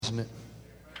isn't it?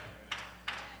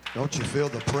 Don't you feel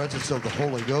the presence of the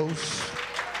Holy Ghost?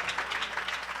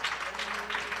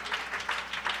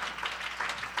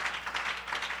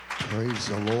 Praise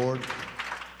the Lord.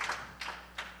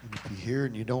 And if you're here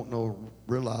and you don't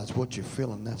realize what you're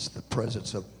feeling, that's the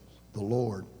presence of the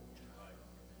Lord.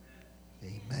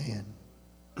 Amen.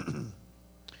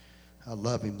 I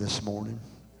love him this morning.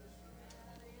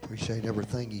 Appreciate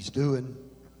everything he's doing.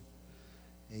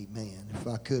 Amen. If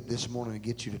I could this morning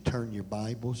get you to turn your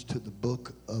Bibles to the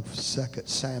book of 2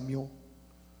 Samuel,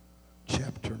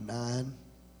 chapter 9.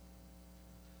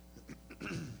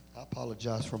 I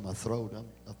apologize for my throat.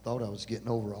 I thought I was getting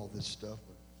over all this stuff,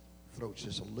 but the throat's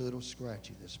just a little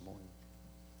scratchy this morning.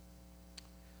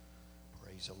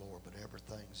 Praise the Lord, but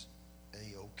everything's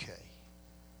A-okay.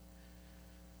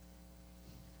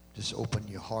 Just open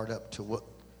your heart up to what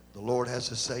the Lord has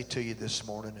to say to you this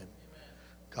morning, and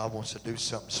God wants to do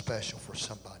something special for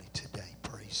somebody today.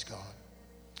 Praise God.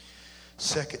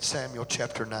 2 Samuel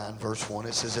chapter 9, verse 1,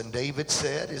 it says, "And David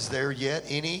said, Is there yet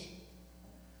any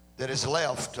that is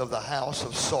left of the house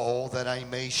of Saul, that I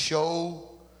may show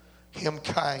him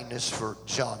kindness for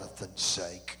Jonathan's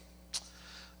sake?"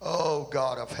 Oh,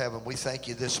 God of heaven, we thank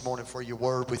you this morning for your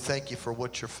word. We thank you for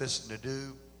what you're fixing to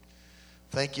do.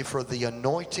 Thank you for the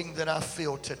anointing that I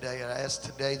feel today. And I ask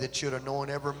today that you'd anoint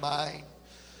every mind,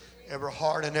 every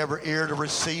heart, and every ear to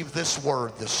receive this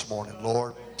word this morning,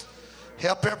 Lord.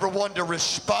 Help everyone to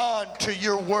respond to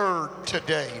your word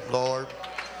today, Lord.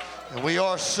 And we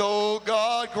are so,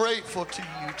 God, grateful to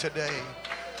you today.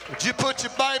 Would you put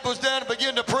your Bibles down and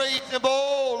begin to praise him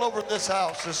all over this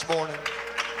house this morning?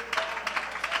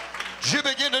 Would you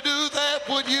begin to do that,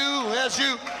 would you, as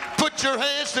you put your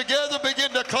hands together,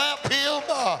 begin to clap him?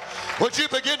 Would you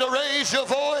begin to raise your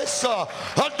voice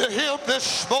unto him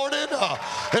this morning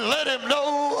and let him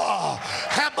know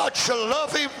how much you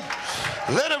love him?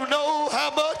 Let him know how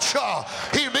much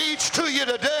he means to you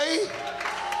today.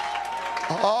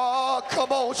 Oh,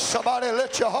 come on, somebody,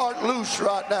 let your heart loose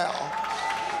right now.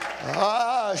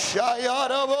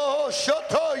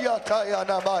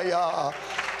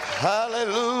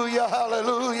 Hallelujah,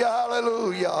 hallelujah,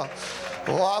 hallelujah.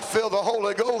 Oh, I feel the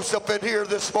Holy Ghost up in here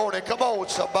this morning. Come on,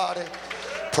 somebody.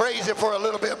 Praise him for a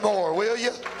little bit more, will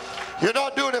you? You're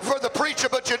not doing it for the preacher,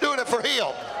 but you're doing it for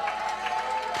him.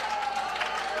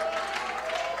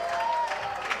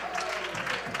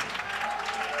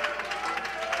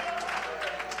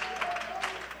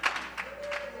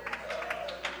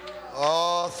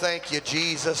 Oh, thank you,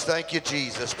 Jesus. Thank you,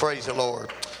 Jesus. Praise the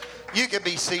Lord. You can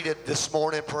be seated this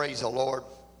morning. Praise the Lord.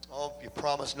 Oh, you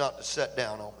promise not to sit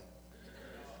down on me.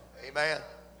 Amen.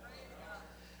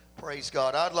 Praise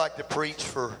God. I'd like to preach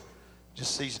for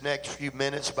just these next few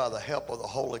minutes by the help of the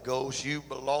Holy Ghost. You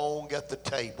belong at the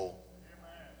table.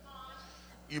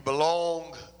 You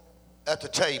belong at the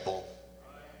table.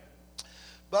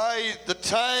 By the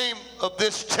time of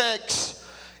this text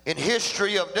in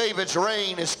history of David's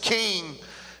reign as king,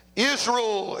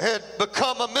 Israel had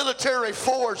become a military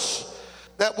force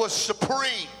that was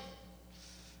supreme.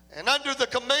 And under the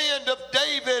command of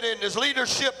David and his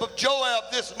leadership of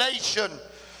Joab, this nation,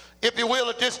 if you will,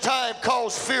 at this time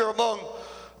caused fear among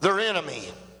their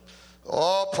enemy.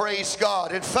 Oh, praise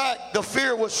God. In fact, the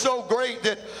fear was so great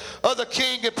that other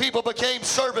king and people became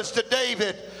servants to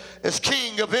David as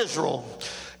king of Israel.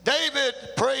 David,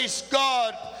 praise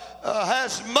God,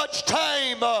 has much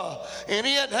time, and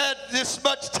he hadn't had this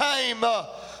much time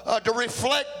to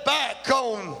reflect back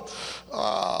on,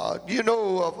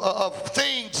 of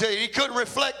things. He couldn't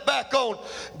reflect back on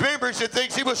memories and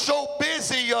things. He was so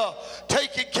busy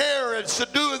taking care and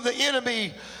subduing the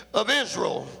enemy of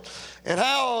Israel. And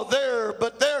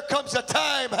but there comes a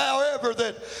time, however,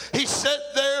 that he sat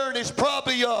there and he's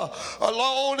probably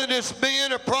alone, and his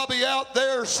men are probably out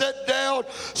there sat down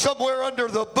somewhere under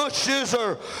the bushes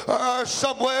or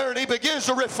somewhere, and he begins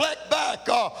to reflect back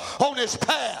on his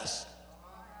past.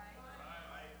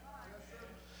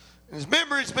 His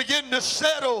memories begin to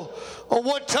settle on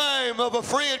one time of a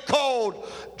friend called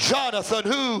Jonathan,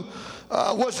 who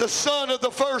was the son of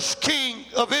the first king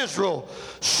of Israel,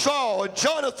 Saul. And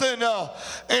Jonathan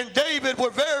and David were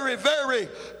very, very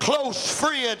close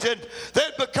friends, and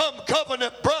they'd become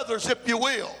covenant brothers, if you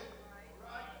will.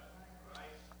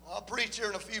 I'll preach here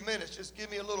in a few minutes. Just give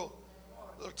me a little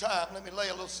time. Let me lay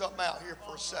a little something out here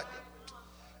for a second.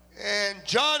 And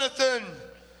Jonathan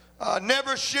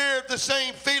never shared the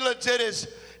same feelings that his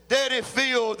daddy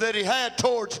felt that he had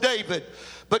towards David.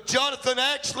 But Jonathan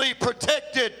actually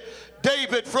protected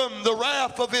David from the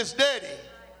wrath of his daddy.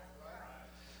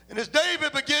 And as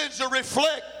David begins to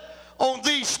reflect on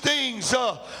these things,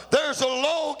 there's a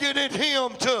longing in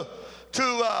him to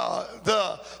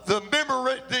the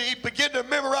memory. He began to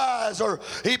memorize, or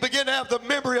he began to have the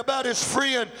memory about his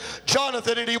friend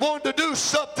Jonathan, and he wanted to do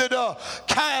something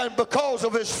kind because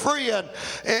of his friend.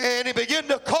 And he began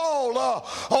to call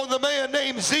on the man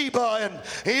named Ziba, and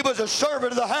he was a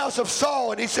servant of the house of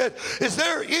Saul. And he said, "Is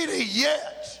there any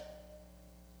yet?"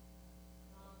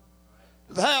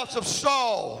 The house of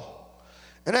Saul,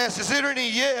 and asked, "Is there any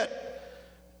yet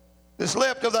that's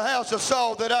left of the house of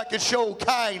Saul that I could show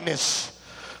kindness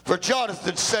for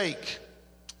Jonathan's sake?"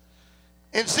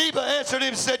 And Ziba answered him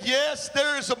and said, "Yes,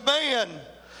 there is a man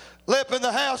left in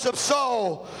the house of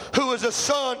Saul who is a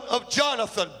son of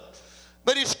Jonathan,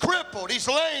 but he's crippled, he's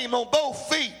lame on both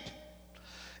feet."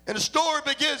 And the story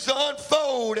begins to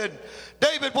unfold, and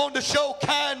David wanted to show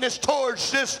kindness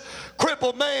towards this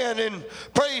crippled man, and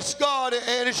praise God.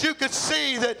 And as you can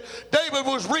see that David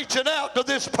was reaching out to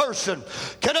this person.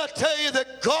 Can I tell you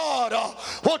that God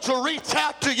wants to reach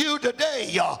out to you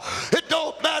today? It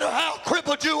don't matter how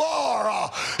crippled you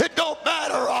are. It don't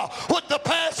matter what the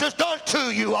past has done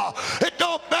to you. It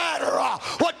don't matter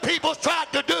what people's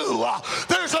tried to do.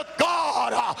 There's a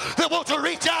God that wants to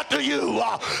reach out to you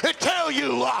and tell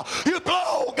you you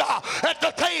belong at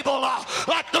the table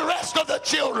like the rest of the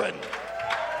children.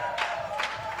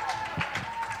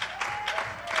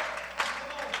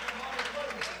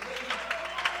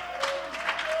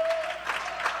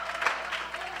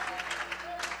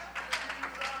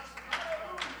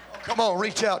 Come on,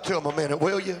 reach out to him a minute,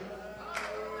 will you?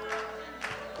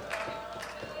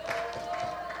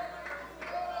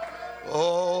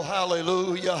 Oh,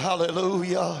 hallelujah,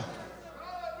 hallelujah.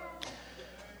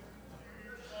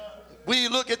 We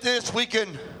look at this,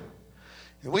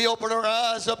 we open our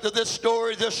eyes up to this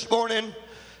story this morning,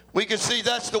 we can see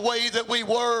that's the way that we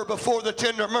were before the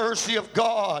tender mercy of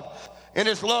God and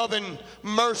his love and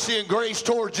mercy and grace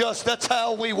towards us. That's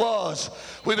how we was.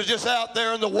 We was just out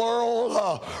there in the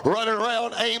world, running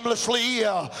around aimlessly.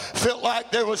 Felt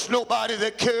like there was nobody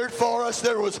that cared for us.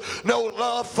 There was no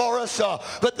love for us.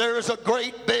 But there is a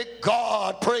great big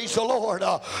God, praise the Lord,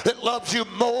 that loves you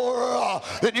more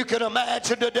than you can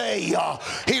imagine today.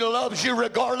 He loves you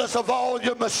regardless of all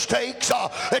your mistakes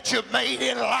that you made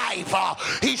in life.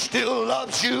 He still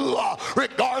loves you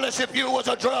regardless if you was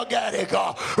a drug addict,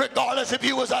 regardless if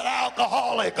you was an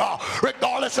alcoholic,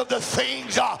 regardless of the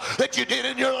things that you did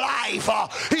in your life.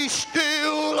 He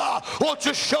still wants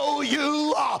to show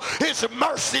you his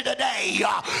mercy today.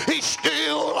 He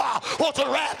still wants to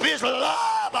wrap his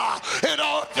love and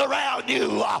arms around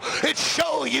you and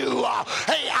show you,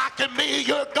 hey, I can be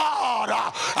your God.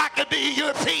 I can be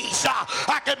your peace.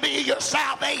 I can be your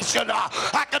salvation.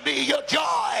 I can be your joy.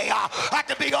 I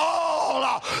can be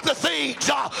all the things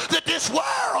that this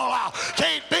world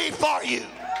can't be for you.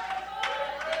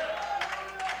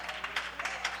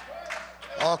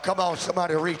 Oh, come on,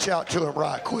 somebody reach out to him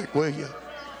right quick, will you?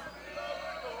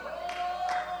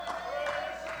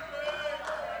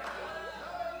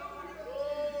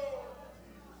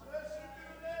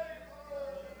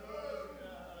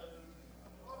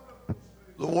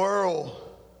 The world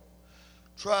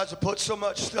tries to put so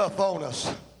much stuff on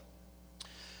us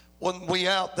when we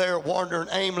out there wandering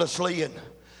aimlessly and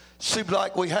seems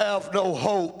like we have no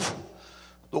hope.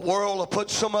 The world will put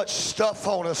so much stuff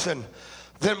on us, and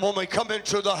then when we come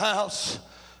into the house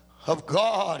of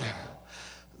God,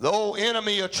 the old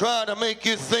enemy will try to make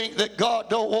you think that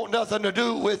God don't want nothing to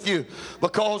do with you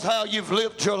because how you've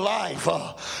lived your life.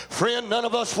 Friend, none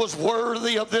of us was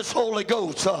worthy of this Holy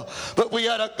Ghost, but we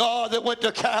had a God that went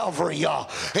to Calvary,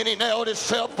 and he nailed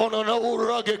himself on an old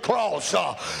rugged cross.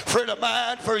 Friend of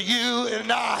mine, for you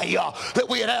and I, that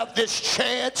we'd have this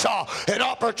chance and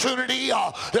opportunity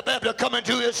to be able to come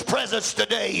into his presence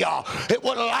today. It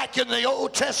wasn't like in the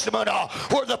Old Testament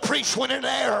where the priest went in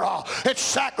there and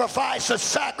sacrificed a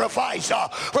sacrifice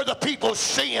for the people's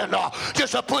sin,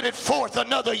 just to put it forth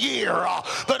another year.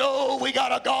 But oh, we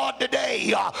got a God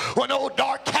today when old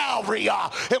dark Calvary,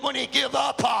 and when he give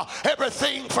up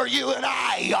everything for you and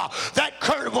I, that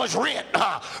curtain was rent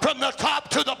from the top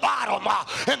to the bottom,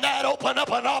 and that opened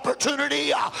up an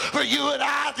opportunity for you and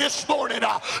I this morning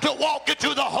to walk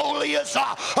into the holiest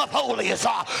of holies,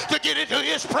 to get into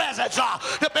his presence,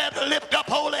 to be able to lift up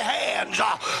holy hands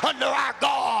under our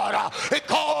God and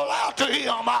call out to him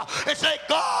and say,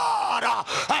 God,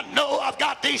 I know I've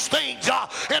got these things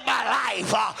in my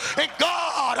life, and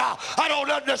God, I don't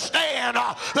understand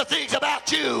the things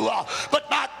about you, but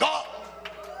my God,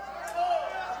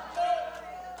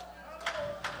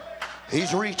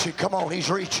 he's reaching. Come on,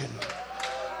 he's reaching.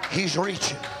 He's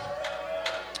reaching.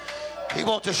 He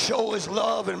wants to show his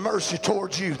love and mercy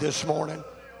towards you this morning.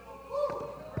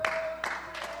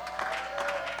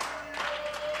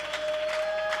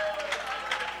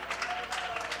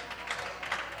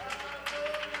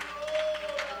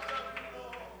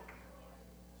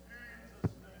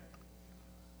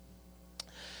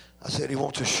 said he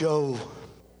wants to show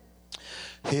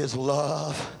his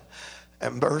love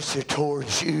and mercy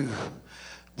towards you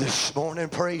this morning.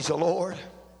 Praise the Lord.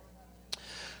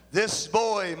 This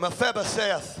boy,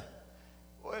 Mephibosheth,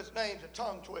 well, his name's a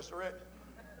tongue twister, isn't it?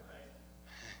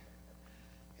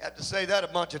 You have to say that a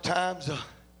bunch of times.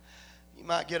 You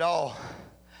might get all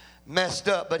messed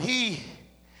up. But his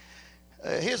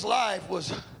life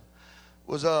was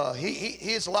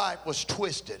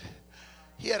twisted.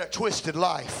 He had a twisted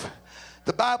life.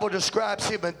 The Bible describes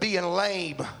him as being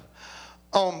lame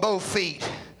on both feet.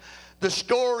 The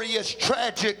story is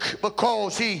tragic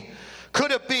because he could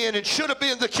have been and should have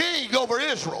been the king over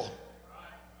Israel.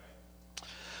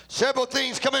 Several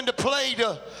things come into play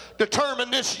to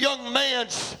determine this young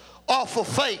man's awful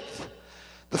faith.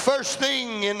 The first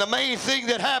thing and the main thing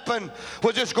that happened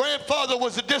was his grandfather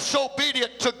was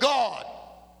disobedient to God.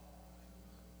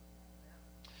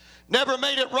 Never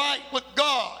made it right with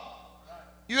God.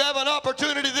 You have an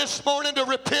opportunity this morning to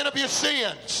repent of your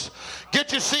sins.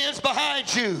 Get your sins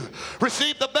behind you.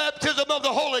 Receive the baptism of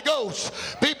the Holy Ghost.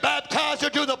 Be baptized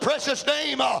into the precious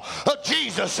name of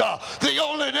Jesus, the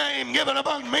only name given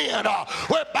among men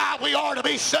whereby we are to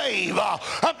be saved.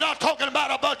 I'm not talking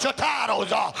about a bunch of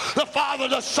titles. The Father,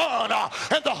 the Son,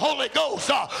 and the Holy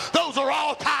Ghost. Those are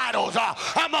all titles.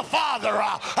 I'm a father.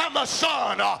 I'm a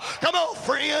son. Come on,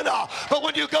 friend. But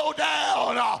when you go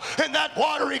down in that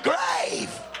watery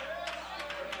grave,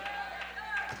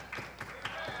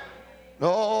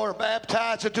 or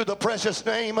baptized into the precious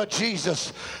name of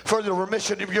Jesus for the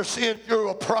remission of your sin through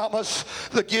a promise,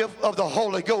 the gift of the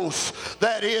Holy Ghost.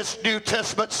 That is New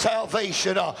Testament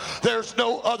salvation. There's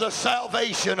no other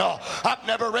salvation. I've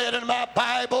never read in my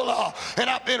Bible, and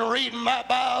I've been reading my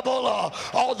Bible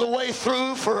all the way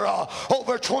through for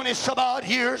over 20 some odd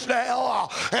years now,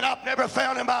 and I've never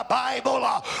found in my Bible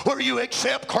where you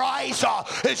accept Christ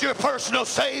as your personal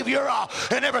Savior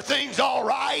and everything's all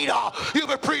right. You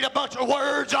ever read a bunch of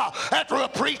words after a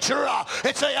preacher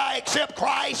and say, I accept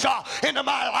Christ into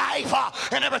my life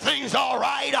and everything's all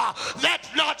right?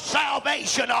 That's not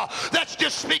salvation. That's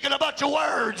just speaking a bunch of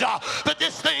words. But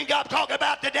this thing I'm talking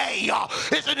about today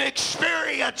is an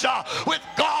experience with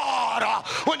God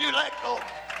when you let go.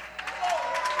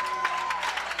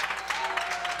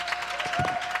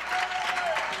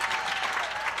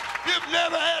 You've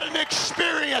never had an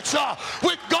experience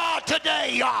with God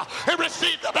today and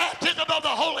received the baptism of the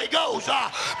Holy Ghost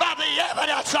by the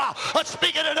evidence of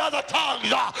speaking in other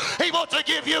tongues. He wants to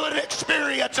give you an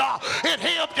experience in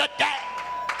Him today.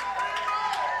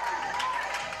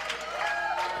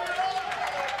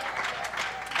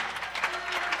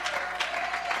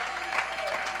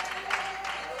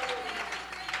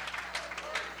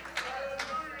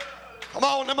 Come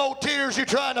on, them old tears you're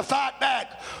trying to fight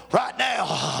back right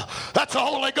now. That's the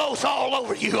Holy Ghost all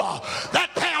over you. That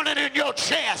pounding in your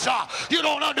chest, you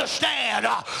don't understand.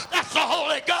 That's the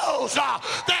Holy Ghost.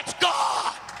 That's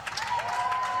God.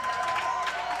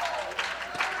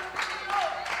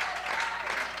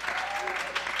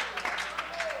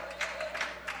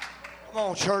 Come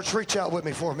on, church, reach out with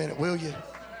me for a minute, will you?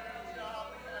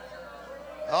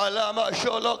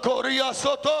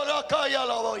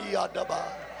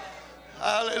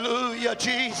 Hallelujah,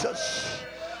 Jesus.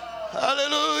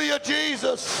 Hallelujah,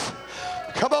 Jesus.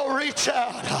 Come on, reach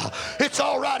out. It's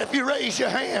all right if you raise your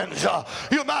hands.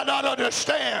 You might not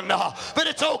understand, but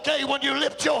it's okay when you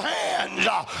lift your hands.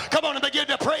 Come on and begin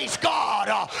to praise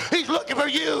God. He's looking for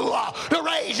you to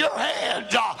raise your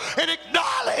hands and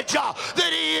acknowledge that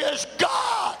He is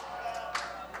God.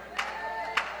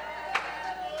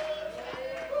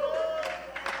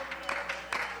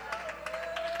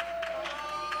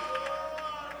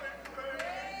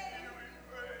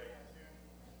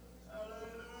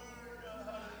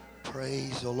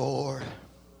 Praise the Lord.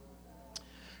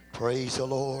 Praise the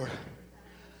Lord.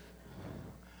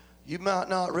 You might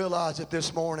not realize it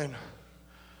this morning.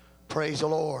 Praise the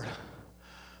Lord.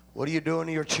 What are you doing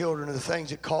to your children and the things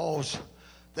that cause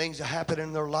things to happen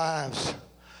in their lives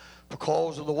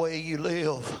because of the way you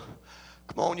live?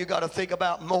 Come on, you got to think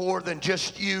about more than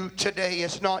just you today.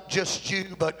 It's not just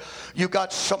you, but you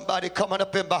got somebody coming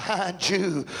up in behind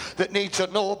you that needs to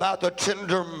know about the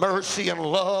tender mercy and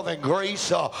love and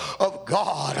grace of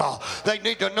God. They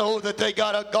need to know that they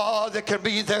got a God that can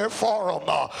be there for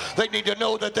them. They need to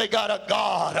know that they got a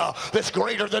God that's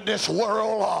greater than this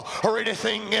world or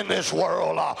anything in this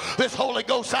world. This Holy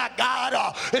Ghost I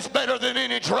got is better than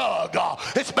any drug.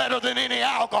 It's better than any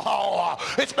alcohol.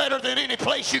 It's better than any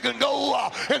place you can go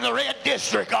in the red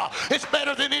district. It's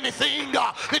better than anything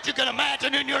that you can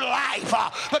imagine in your life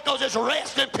because it's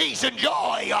rest and peace and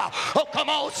joy. Oh, come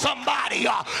on, somebody.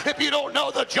 If you don't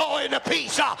know the joy and the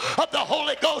peace of the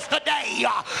Holy Ghost today,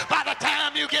 by the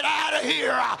time you get out of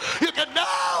here, you can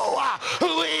know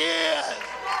who He is.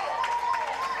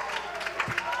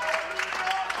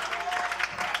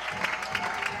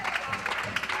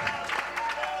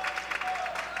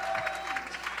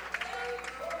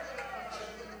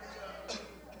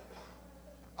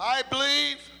 I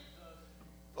believe,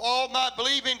 all my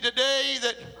believing today,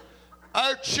 that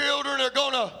our children are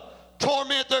going to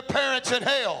torment their parents in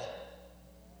hell.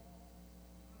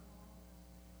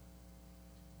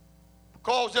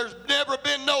 Because there's never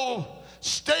been no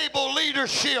stable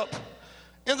leadership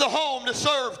in the home to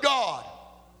serve God.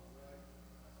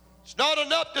 It's not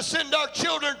enough to send our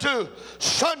children to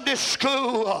Sunday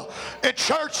school and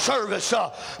church service,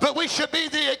 but we should be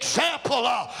the example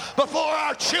before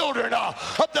our children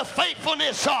of the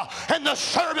faithfulness and the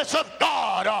service of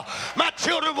God. My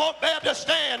children won't be able to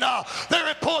stand there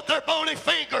and point their bony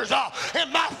fingers in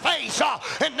my face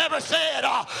and never said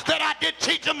that I did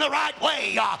teach them the right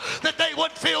way, that they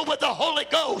would fill with the Holy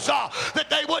Ghost, that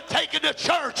they would take it to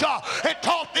church and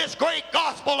taught this great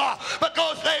gospel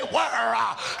because they were.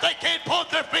 They can't point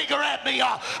their finger at me,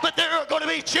 but there are going to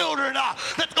be children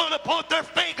that's going to point their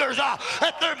fingers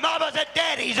at their mamas and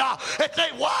daddies and say,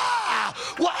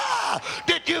 why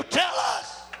did you tell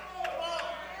us?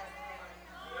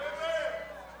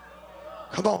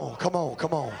 Come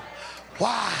on.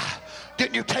 Why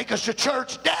didn't you take us to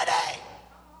church, Daddy?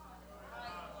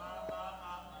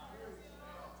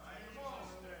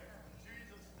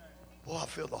 Boy, I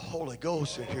feel the Holy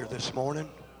Ghost in here this morning.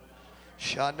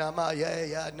 The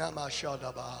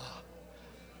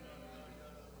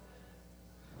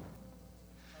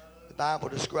Bible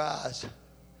describes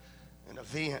an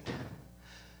event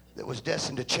that was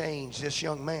destined to change this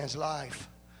young man's life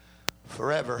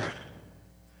forever.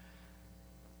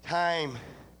 Time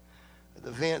of the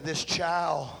event, this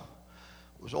child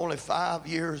was only 5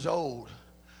 years old.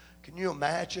 Can you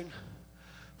imagine?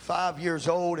 5 years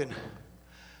old, and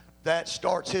that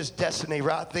starts his destiny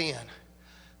right then.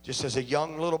 Just as a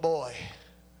young little boy.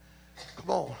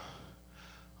 Come on.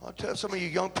 I'll tell some of you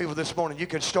young people this morning, you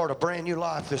can start a brand new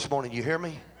life this morning. You hear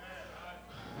me?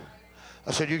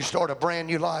 I said you can start a brand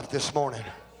new life this morning.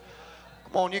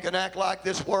 Come on, you can act like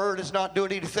this word is not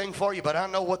doing anything for you, but I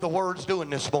know what the word's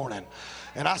doing this morning.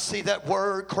 And I see that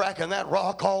word cracking that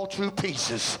rock all to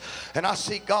pieces. And I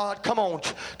see God, come on,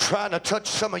 trying to touch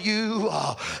some of you.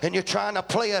 And you're trying to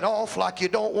play it off like you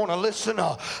don't want to listen.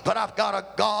 But I've got a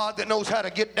God that knows how to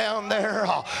get down there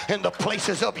in the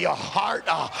places of your heart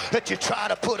that you try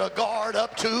to put a guard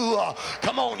up to.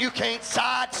 Come on, you can't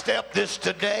sidestep this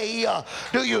today.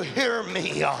 Do you hear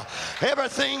me?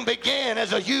 Everything began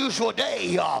as a usual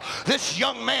day. This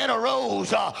young man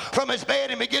arose from his bed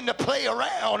and began to play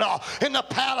around in the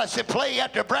palace and play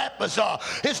after breakfast.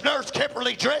 His nurse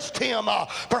carefully dressed him,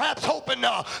 perhaps hoping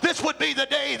this would be the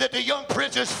day that the young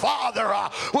prince's father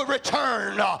would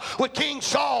return with King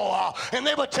Saul, and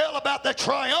they would tell about the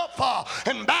triumph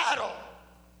and battle.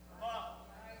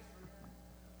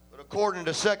 But according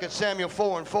to 2 Samuel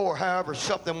 4:4, however,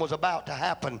 something was about to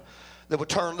happen that would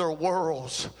turn their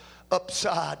worlds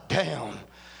upside down.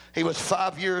 He was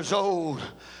 5 years old.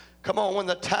 Come on, when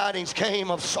the tidings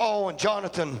came of Saul and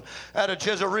Jonathan out of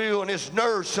Jezreel, and his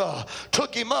nurse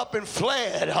took him up and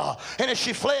fled. And as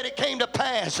she fled, it came to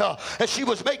pass, as she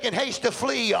was making haste to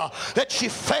flee, that she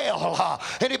fell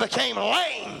and he became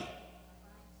lame.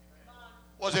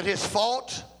 Was it his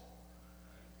fault?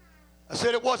 I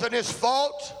said it wasn't his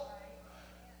fault.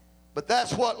 But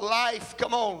that's what life,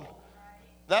 come on,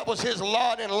 that was his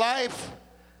lot in life.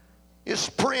 This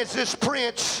prince's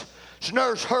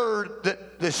nurse heard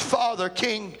that this father,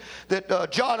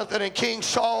 Jonathan and King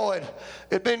Saul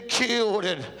had been killed.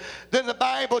 And then the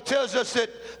Bible tells us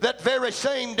that very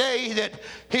same day that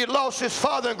he had lost his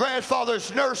father and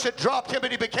grandfather's nurse had dropped him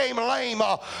and he became lame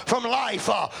from life.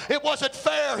 It wasn't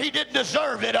fair. He didn't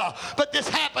deserve it. But this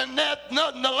happened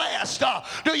nonetheless.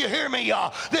 Do you hear me?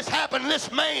 This happened.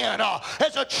 This man,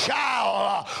 as a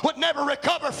child, would never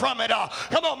recover from it.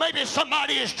 Come on, maybe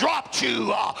somebody has dropped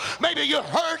you. Maybe you're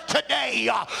hurt today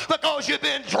because you've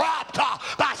been dropped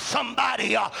by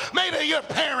somebody. Maybe your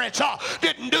parents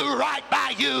didn't do right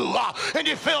by you and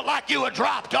you feel like you were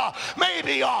dropped.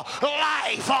 Maybe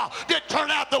life didn't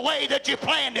turn out the way that you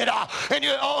planned it, and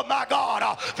you, oh my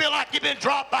God, feel like you've been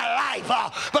dropped by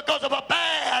life because of a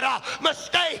bad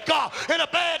mistake and a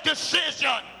bad decision.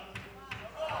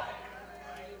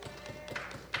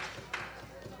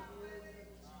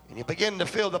 And you begin to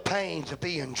feel the pains of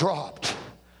being dropped.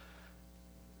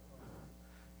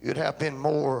 you'd have been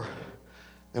more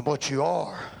than what you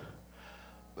are.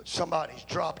 But somebody's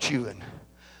dropped you and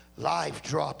life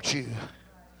dropped you.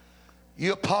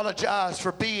 You apologize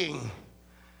for being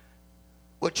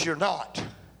what you're not.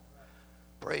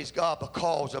 Praise God,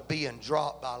 because of being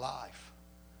dropped by life.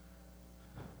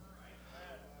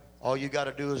 All you got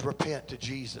to do is repent to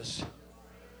Jesus.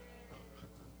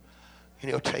 And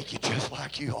He'll take you just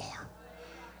like you are.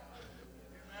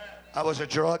 I was a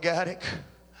drug addict.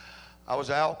 I was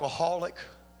an alcoholic.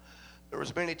 There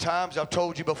was many times, I've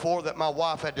told you before, that my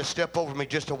wife had to step over me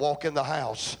just to walk in the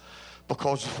house.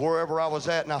 Because wherever I was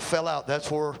at and I fell out, that's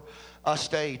where I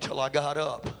stayed till I got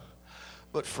up.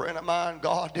 But friend of mine,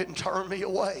 God didn't turn me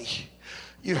away.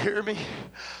 You hear me?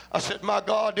 I said, my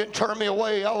God didn't turn me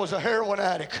away. I was a heroin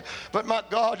addict, but my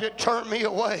God didn't turn me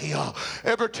away.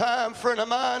 Every time, friend of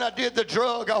mine, I did the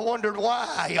drug, I wondered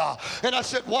why. And I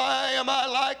said, why am I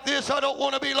like this? I don't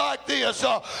want to be like this.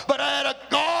 But I had a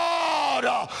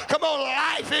God. Come on,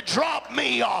 life, it dropped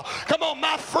me. Come on,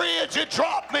 my friends, it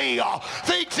dropped me.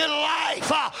 Things in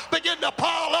life began to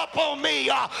pile up on me.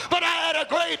 But I had a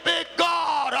great big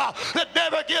God that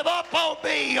never give up on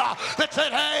me. That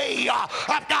said, hey,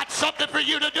 I've got something for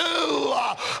you to do.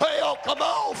 Hey, oh, come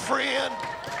on, friend.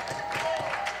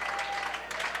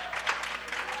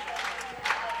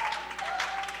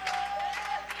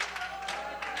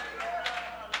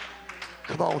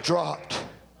 Come on, dropped.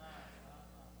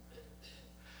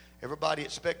 Everybody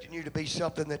expecting you to be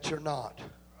something that you're not.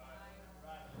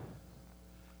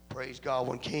 Praise God.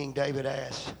 When King David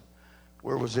asked,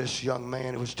 where was this young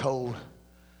man who was told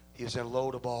he was in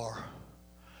Lodabar,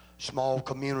 small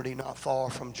community not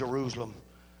far from Jerusalem,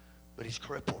 but he's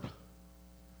crippled.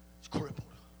 He's crippled.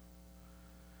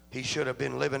 He should have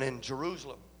been living in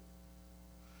Jerusalem.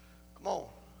 Come on.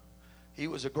 He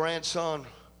was a grandson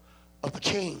of the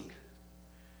king.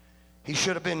 He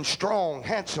should have been strong,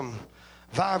 handsome,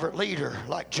 vibrant leader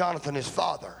like Jonathan, his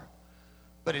father.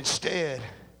 But instead,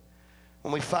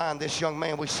 when we find this young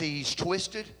man, we see he's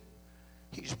twisted,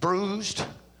 he's bruised,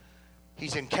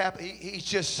 he's in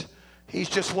he's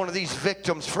just one of these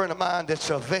victims, friend of mine,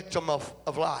 that's a victim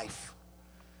of life.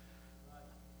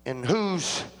 And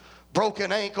whose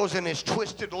broken ankles and his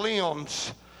twisted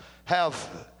limbs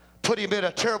have put him in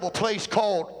a terrible place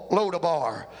called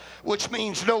Lodabar, which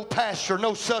means no pasture,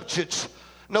 no substance,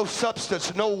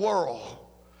 no world.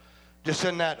 Just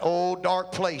in that old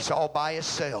dark place all by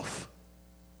himself.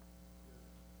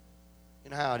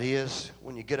 You know how it is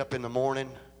when you get up in the morning,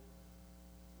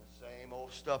 the same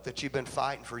old stuff that you've been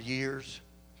fighting for years.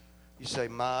 You say,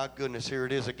 my goodness, here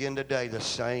it is again today, the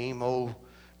same old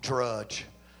drudge,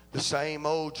 the same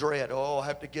old dread. Oh, I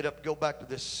have to get up, go back to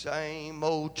this same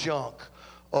old junk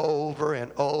over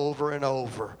and over and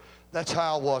over. That's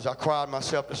how I was. I cried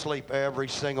myself to sleep every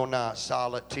single night,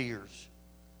 silent tears.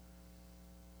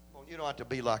 Well, you don't have to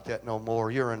be like that no more.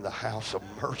 You're in the house of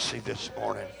mercy this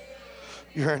morning.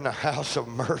 You're in the house of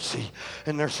mercy,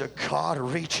 and there's a God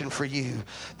reaching for you.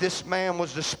 This man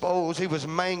was disposed. He was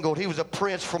mangled. He was a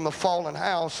prince from the fallen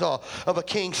house of a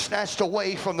king, snatched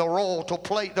away from the royal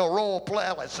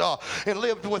palace, and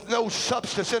lived with no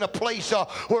substance in a place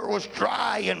where it was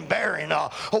dry and barren. A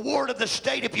ward of the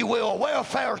state, if you will, a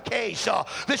welfare case.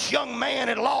 This young man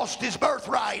had lost his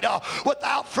birthright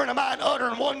without, friend of mine,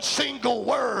 uttering one single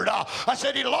word. I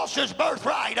said he lost his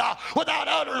birthright without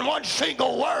uttering one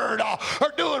single word.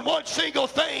 Or doing one single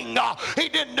thing. He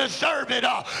didn't deserve it.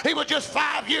 He was just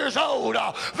 5 years old,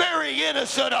 very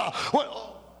innocent.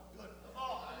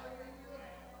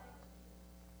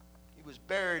 He was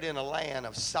buried in a land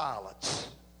of silence,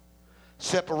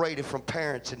 separated from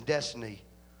parents and destiny,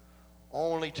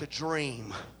 only to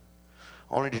dream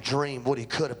what he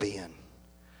could have been,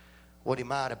 what he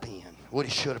might have been, what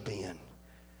he should have been.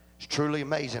 It's truly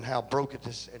amazing how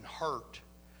brokenness and hurt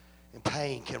and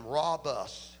pain can rob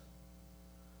us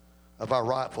of our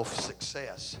rightful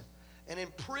success and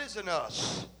imprison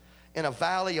us in a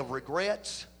valley of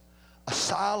regrets, a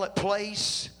silent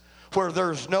place where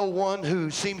there's no one who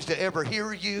seems to ever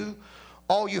hear you.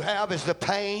 All you have is the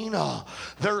pain.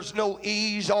 There's no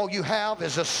ease. All you have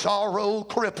is a sorrow,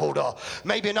 crippled.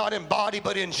 Maybe not in body,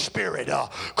 but in spirit.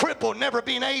 Crippled, never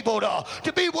being able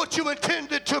to be what you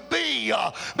intended to be.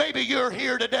 Maybe you're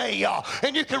here today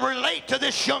and you can relate to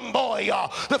this young boy.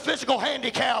 The physical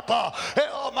handicap.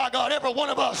 Oh my God, every one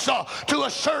of us to a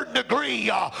certain degree.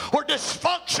 We're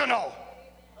dysfunctional.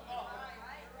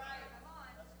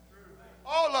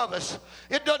 All of us.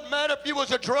 It doesn't matter if you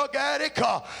was a drug addict.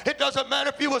 It doesn't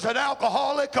matter if you was an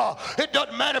alcoholic. It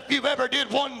doesn't matter if you've ever did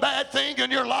one bad thing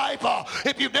in your life.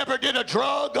 If you never did a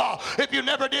drug. If you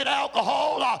never did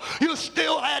alcohol. You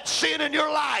still had sin in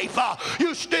your life.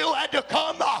 You still had to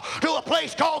come to a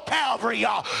place called Calvary.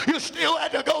 You still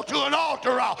had to go to an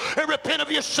altar and repent of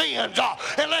your sins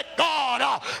and let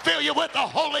God fill you with the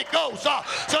Holy Ghost.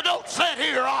 So don't sit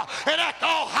here and act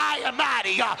all high and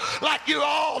mighty like you're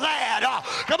all that.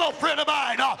 Come on, friend of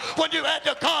mine, when you had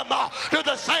to come to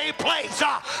the same place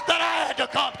that I had to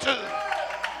come to.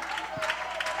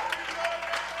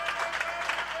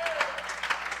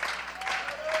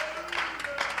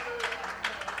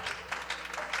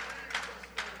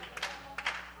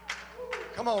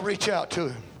 Come on, reach out to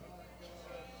him.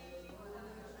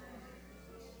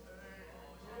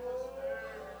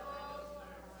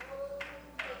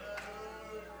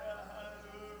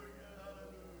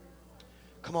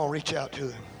 Come on, reach out to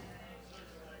him.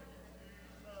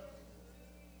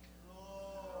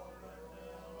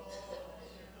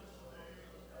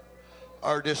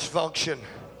 Our dysfunction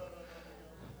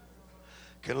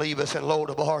can leave us in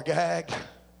Lodabar gagged,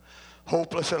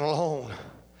 hopeless and alone,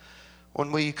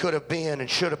 when we could have been and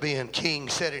should have been king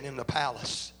sitting in the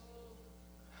palace.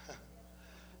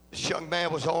 This young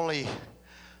man was the only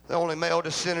male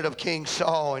descendant of King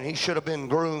Saul, and he should have been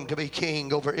groomed to be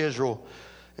king over Israel.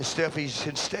 Instead,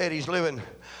 he's living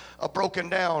a broken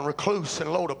down recluse in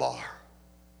Lodabar.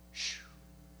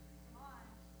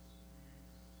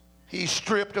 He's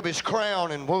stripped of his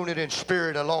crown and wounded in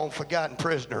spirit, a long forgotten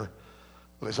prisoner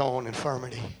of his own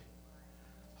infirmity.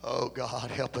 Oh, God,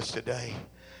 help us today.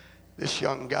 This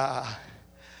young guy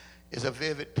is a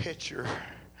vivid picture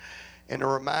and a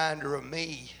reminder of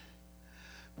me.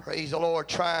 Praise the Lord,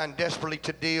 trying desperately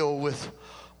to deal with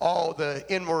all the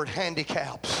inward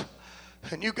handicaps.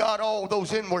 And you got all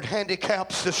those inward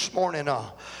handicaps this morning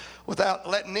without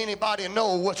letting anybody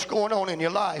know what's going on in your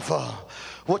life,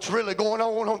 what's really going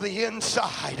on the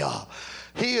inside.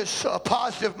 He is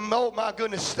positive. Oh, my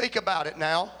goodness, think about it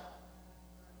now.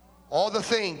 All the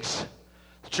things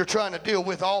that you're trying to deal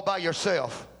with all by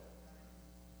yourself.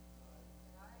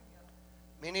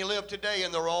 Many live today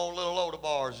in their own little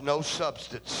Lodabars, no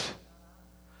substance.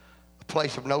 A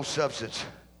place of no substance.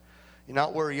 You're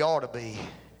not where you ought to be.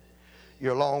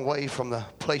 You're a long way from the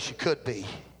place you could be.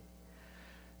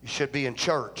 You should be in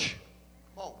church.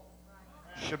 Come on.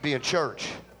 You should be in church.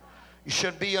 You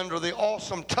should be under the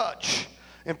awesome touch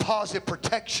and positive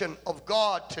protection of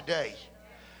God today.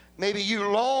 Maybe you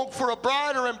long for a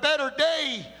brighter and better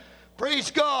day.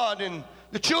 Praise God. And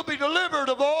that you'll be delivered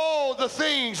of all the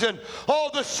things and all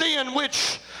the sin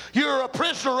which you're a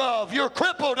prisoner of. You're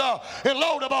crippled in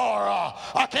Lodabar.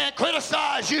 I can't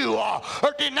criticize you or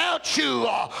denounce you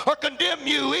or condemn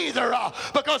you either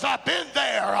because I've been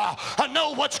there. I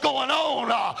know what's going on.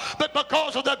 But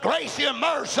because of the grace and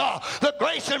mercy,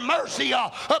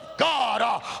 of God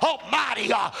Almighty,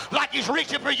 like He's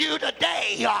reaching for you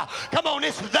today. Come on,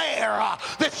 it's there.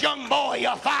 This young boy,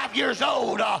 5 years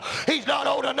old, he's not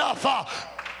old enough.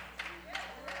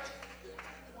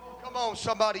 Come on,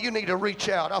 somebody, you need to reach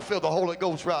out. I feel the Holy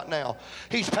Ghost right now.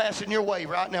 He's passing your way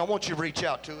right now. Won't you reach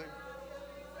out to him?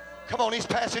 Come on, he's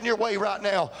passing your way right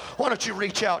now. Why don't you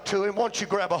reach out to him? Why don't you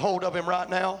grab a hold of him right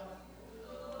now?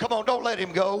 Come on, don't let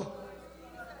him go.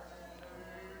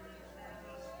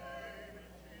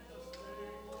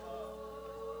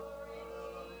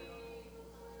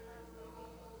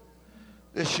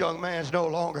 This young man's no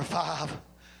longer 5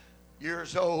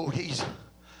 years old. He's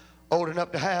old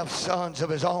enough to have sons of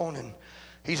his own, and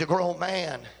he's a grown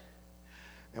man.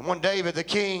 And when David the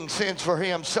king sends for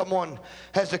him, someone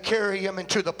has to carry him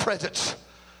into the presence.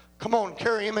 Come on,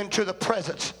 carry him into the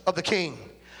presence of the king.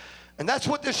 And that's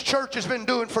what this church has been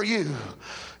doing for you.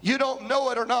 You don't know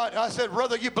it or not. I said,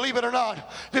 whether you believe it or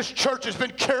not, this church has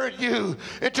been carrying you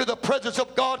into the presence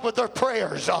of God with their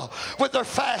prayers, with their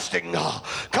fasting.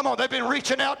 Come on, they've been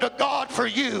reaching out to God for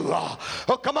you.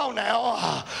 Oh, come on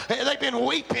now. They've been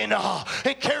weeping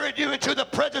and carried you into the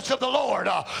presence of the Lord.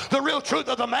 The real truth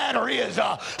of the matter is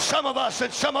some of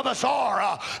us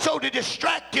are so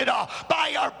distracted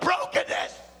by our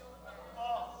brokenness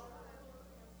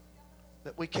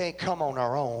that we can't come on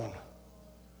our own.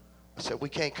 I said, we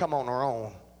can't come on our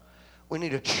own. We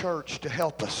need a church to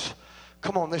help us.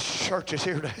 Come on, this church is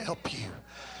here to help you.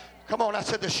 Come on, I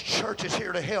said, this church is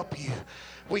here to help you.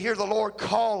 We hear the Lord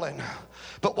calling,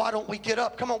 but why don't we get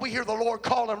up? Come on, we hear the Lord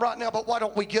calling right now, but why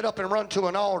don't we get up and run to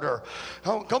an altar?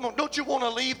 Oh, come on, don't you want to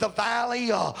leave the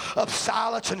valley of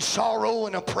silence and sorrow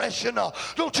and oppression?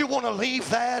 Don't you want to leave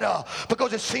that?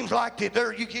 Because it seems like you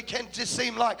can just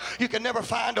seem like you can never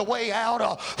find a way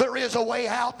out. There is a way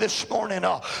out this morning.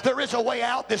 There is a way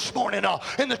out this morning,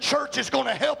 and the church is going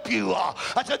to help you.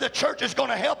 I said the church is going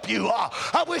to help you.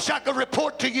 I wish I could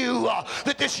report to you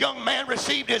that this young man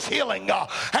received his healing.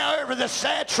 However, the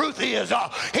sad truth is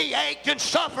he ached and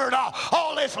suffered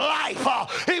all his life.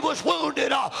 He was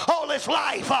wounded all his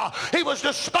life. He was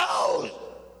disposed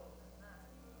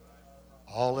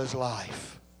all his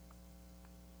life.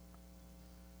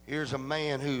 Here's a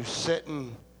man who's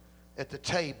sitting at the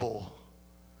table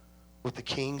with the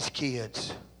king's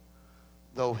kids.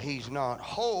 Though he's not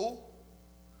whole,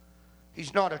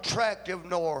 he's not attractive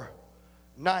nor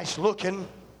nice looking.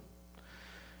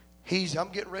 I'm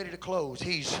getting ready to close.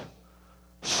 He's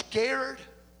scared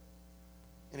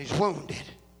and he's wounded.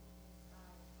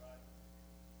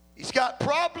 He's got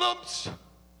problems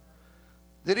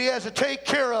that he has to take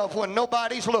care of when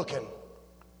nobody's looking.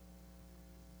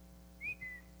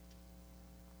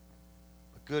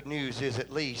 The good news is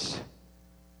at least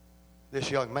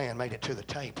this young man made it to the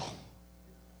table.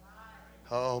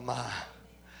 Oh my.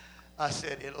 I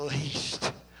said at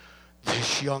least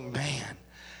this young man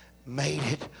made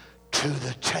it to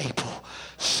the table.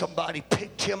 Somebody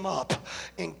picked him up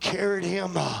and carried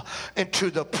him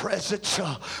into the presence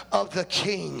of the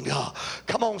king.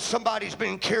 Come on, somebody's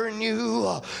been carrying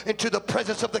you into the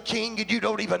presence of the king and you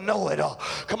don't even know it.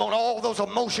 Come on, all those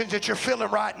emotions that you're feeling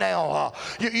right now,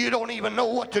 you don't even know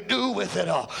what to do with it.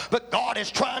 But God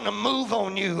is trying to move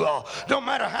on you. No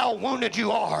matter how wounded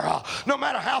you are, no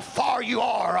matter how far you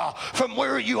are from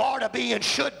where you are to be and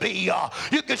should be,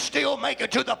 you can still make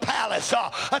it to the palace.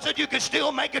 I said you can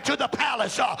still make it to the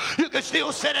palace. You can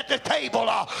still sit at the table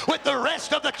with the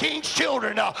rest of the king's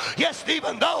children. Yes,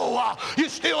 even though you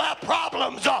still have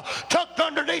problems tucked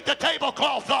underneath the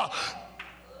tablecloth.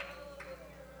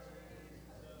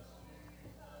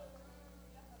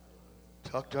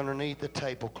 Tucked underneath the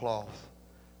tablecloth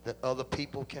that other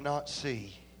people cannot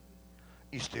see,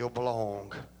 you still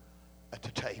belong at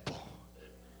the table.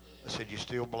 I said you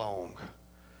still belong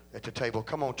at the table.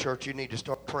 Come on, church, you need to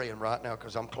start praying right now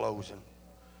because I'm closing.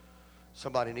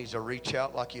 Somebody needs to reach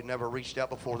out like you never reached out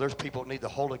before. There's people that need the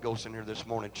Holy Ghost in here this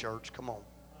morning, church. Come on.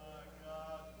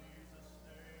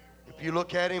 If you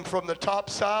look at him from the top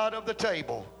side of the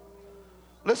table,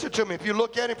 listen to me. If you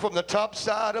look at him from the top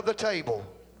side of the table,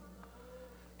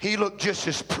 he looked just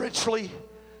as princely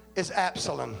as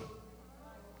Absalom.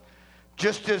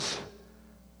 Just as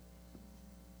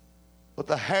with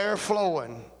the hair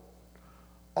flowing,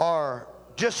 or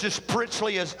just as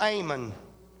princely as Amon,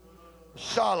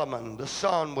 Solomon, the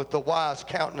son with the wise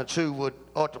countenance who would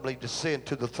ultimately descend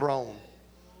to the throne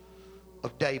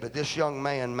of David. This young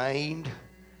man made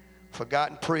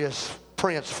forgotten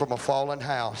prince from a fallen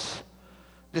house.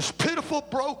 This pitiful,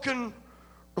 broken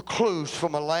recluse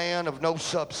from a land of no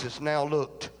substance now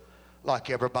looked like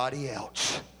everybody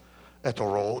else at the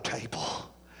royal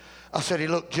table. I said he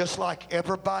looked just like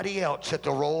everybody else at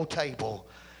the royal table.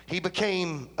 He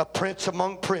became a prince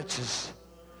among princes.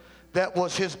 That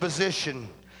was his position.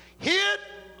 Hid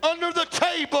under the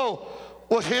table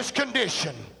was his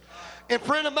condition. And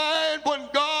friend of mine, when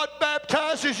God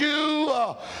baptizes you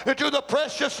into the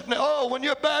precious, when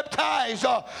you're baptized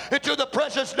into the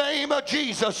precious name of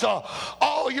Jesus,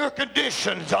 all your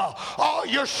conditions, all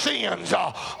your sins,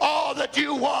 all that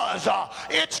you was,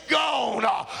 it's gone.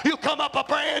 You come up a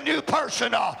brand new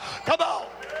person. Come on.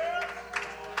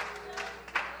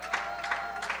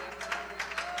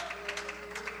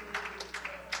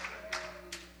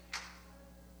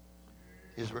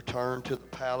 His return to the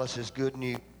palace is good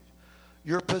news.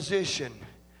 Your position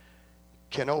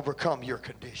can overcome your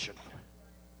condition.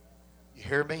 You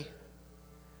hear me?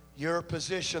 Your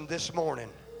position this morning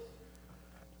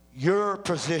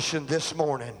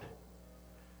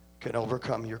can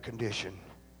overcome your condition.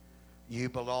 You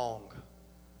belong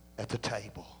at the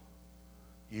table.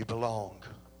 You belong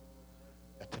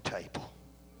at the table.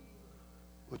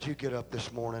 Would you get up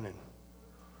this morning and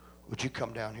would you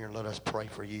come down here and let us pray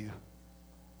for you?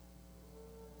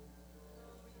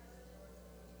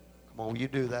 Come on, will you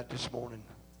do that this morning?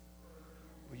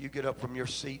 Will you get up from your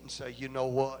seat and say, you know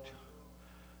what?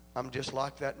 I'm just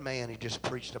like that man he just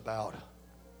preached about.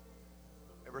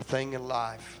 Everything in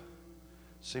life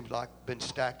seems like been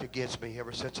stacked against me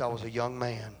ever since I was a young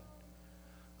man.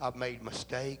 I've made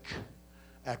mistake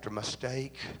after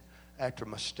mistake after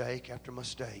mistake after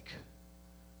mistake.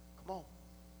 Come on.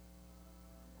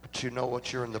 But you know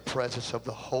what? You're in the presence of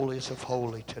the holiest of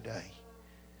holy today.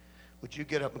 Would you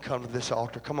get up and come to this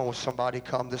altar? Come on, will somebody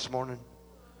come this morning?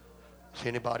 Does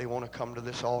anybody want to come to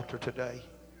this altar today?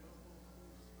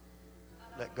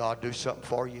 Let God do something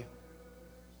for you.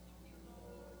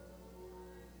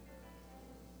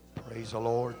 Praise the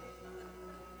Lord.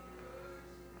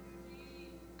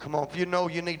 Come on, if you know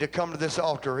you need to come to this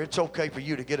altar, it's okay for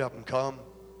you to get up and come.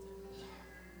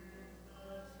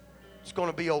 It's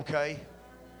going to be okay.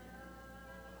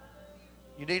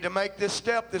 You need to make this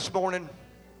step this morning.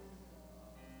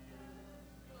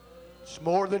 It's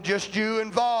more than just you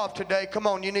involved today. Come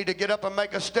on, you need to get up and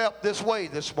make a step this way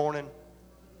this morning.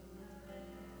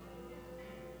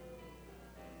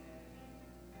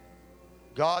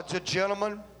 God's a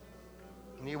gentleman,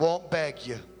 and He won't beg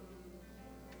you.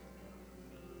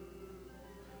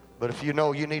 But if you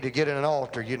know you need to get in an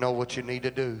altar, you know what you need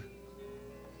to do.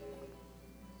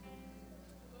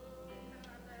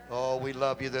 Oh, we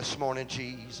love you this morning,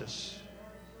 Jesus.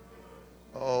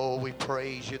 Oh, we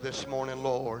praise you this morning,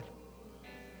 Lord.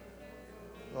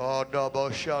 Oh,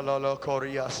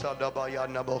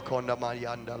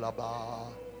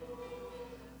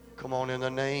 come on, in the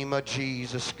name of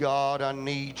Jesus. God, I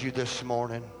need you this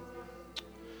morning.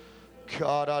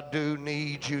 God, I do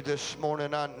need you this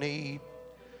morning. I need,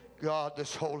 God,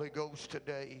 this Holy Ghost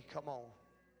today. Come on.